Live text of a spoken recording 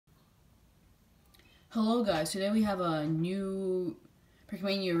Hello guys, today we have a new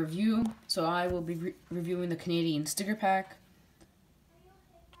Pokemania review. So I will be reviewing the Canadian sticker pack.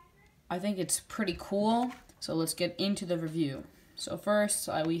 I think it's pretty cool, so let's get into the review. So first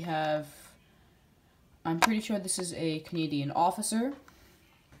we have, I'm pretty sure this is a Canadian officer.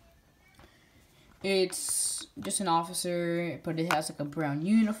 It's just an officer, but it has like a brown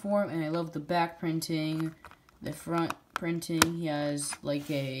uniform, and I love the back printing, the front printing. He has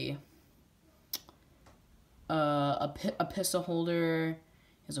like a pistol holder,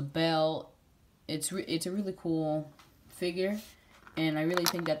 has a belt. It's a really cool figure, and I really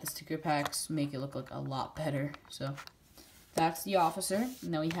think that the sticker packs make it look like a lot better. So that's the officer.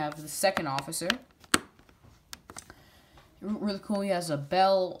 And then we have the second officer. Really cool. He has a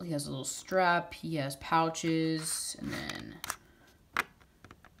belt. He has a little strap. He has pouches, and then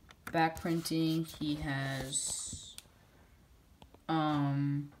back printing. He has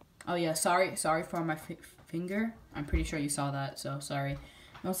oh yeah, sorry for my finger. I'm pretty sure you saw that, so sorry.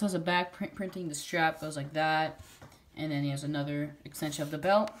 He also has a back printing. The strap goes like that, and then he has another extension of the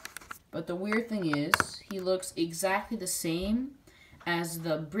belt. But the weird thing is, he looks exactly the same as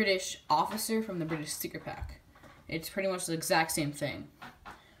the British officer from the British sticker pack. It's pretty much the exact same thing.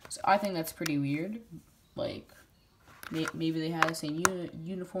 So I think that's pretty weird. Like, maybe they have the same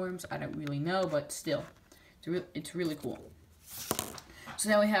uniforms. I don't really know, but still, it's really cool. So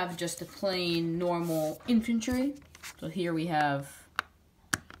now we have just the plain, normal infantry. So here we have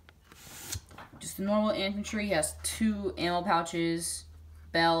just the normal infantry. He has 2 ammo pouches,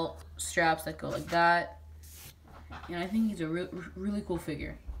 belt, straps that go like that. And I think he's a really cool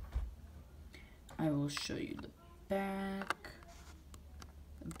figure. I will show you the back.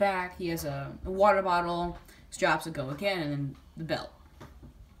 The back, he has a water bottle, straps that go again, and then the belt.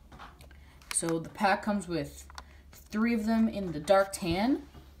 So the pack comes with 3 of them in the dark tan,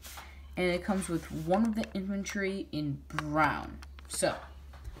 and it comes with 1 of the infantry in brown. So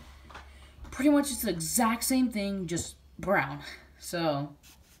pretty much it's the exact same thing, just brown. So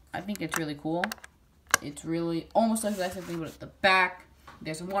I think it's really cool. It's really almost like the exact same thing, but at the back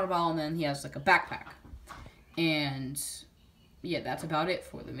there's a water bottle, and then he has like a backpack. And yeah, that's about it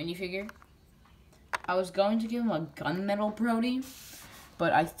for the minifigure. I was going to give him a gunmetal Brody,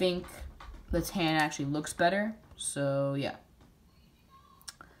 but I think the tan actually looks better. So yeah.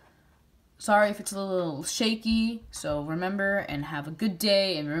 Sorry if it's a little shaky. So remember, and have a good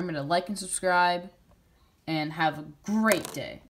day, and remember to like and subscribe, and have a great day.